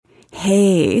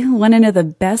Hey, want to know the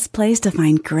best place to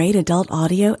find great adult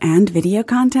audio and video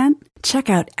content? Check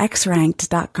out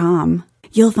xranked.com.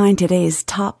 You'll find today's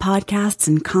top podcasts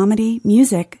in comedy,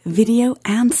 music, video,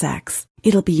 and sex.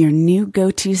 It'll be your new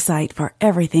go-to site for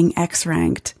everything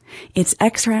X-Ranked. It's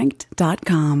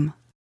xranked.com.